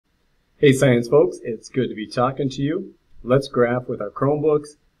Hey science folks, it's good to be talking to you. Let's graph with our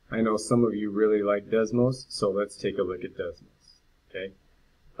Chromebooks. I know some of you really like Desmos, so let's take a look at Desmos. Okay,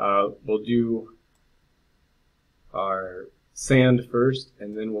 we'll do our sand first,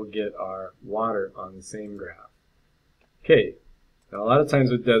 and then we'll get our water on the same graph. Okay, now a lot of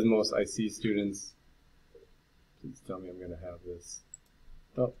times with Desmos, I see students, please tell me I'm going to have this.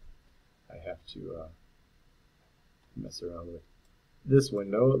 Oh, I have to mess around with this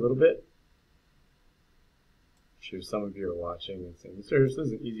window a little bit. I'm sure some of you are watching and saying, "Sir, this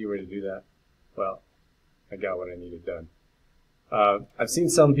is an easy way to do that." Well, I got what I needed done. I've seen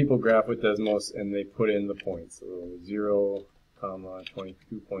some people graph with Desmos and they put in the points, so 0,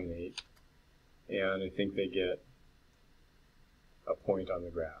 22.8, and I think they get a point on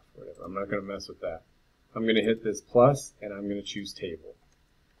the graph, whatever. I'm not going to mess with that. I'm going to hit this plus and I'm going to choose table.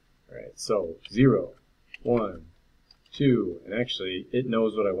 Alright, so 0, 1, 2, and actually it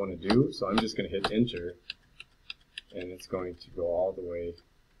knows what I want to do, so I'm just going to hit enter, and it's going to go all the way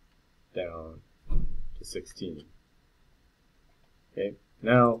down to 16. Okay,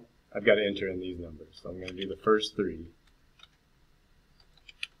 now I've got to enter in these numbers, so I'm going to do the first 3.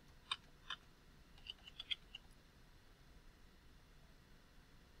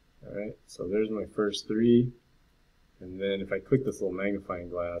 Alright, so there's my first 3, and then if I click this little magnifying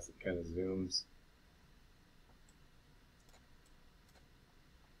glass, it kind of zooms.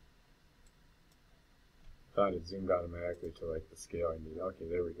 I thought it zoomed automatically to like the scale I need. Okay,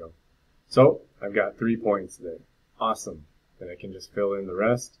 there we go. So I've got 3 points there. Awesome. Then I can just fill in the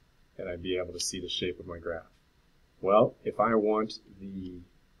rest, and I'd be able to see the shape of my graph. Well, if I want the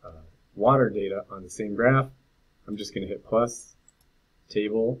water data on the same graph, I'm just going to hit plus,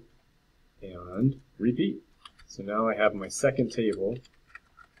 table, and repeat. So now I have my second table.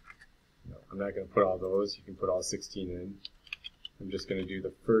 No, I'm not going to put all those. You can put all 16 in. I'm just going to do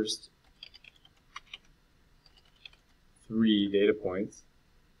the first 3 data points.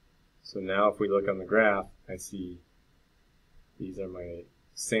 So now if we look on the graph, I see these are my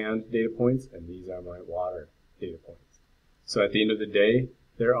sand data points and these are my water data points. So at the end of the day,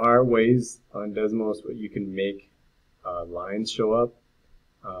 there are ways on Desmos where you can make lines show up.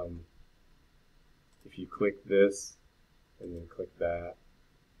 If you click this and then click that,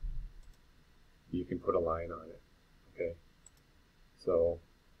 you can put a line on it. Okay. So,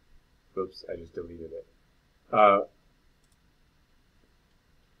 oops, I just deleted it.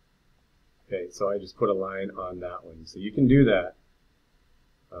 Okay, so I just put a line on that one. So you can do that.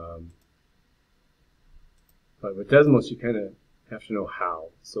 But with Desmos, you kind of have to know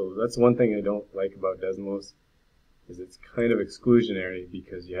how. So that's one thing I don't like about Desmos, is it's kind of exclusionary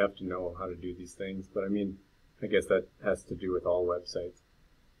because you have to know how to do these things. But I mean, I guess that has to do with all websites.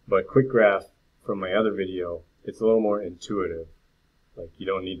 But Quick Graph, from my other video, it's a little more intuitive. Like, you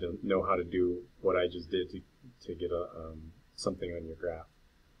don't need to know how to do what I just did to get something on your graph.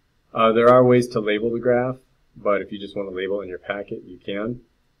 There are ways to label the graph, but if you just want to label in your packet, you can.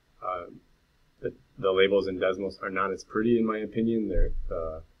 The labels in Desmos are not as pretty, in my opinion.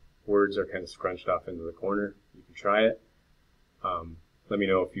 The words are kind of scrunched off into the corner. You can try it. Let me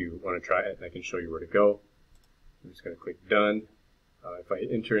know if you want to try it, and I can show you where to go. I'm just going to click done. If I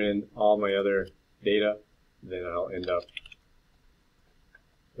enter in all my other data, then I'll end up,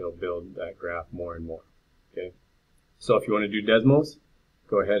 it'll build that graph more and more. Okay. So if you want to do Desmos,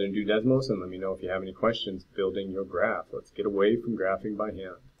 go ahead and do Desmos, and let me know if you have any questions building your graph. Let's get away from graphing by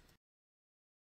hand.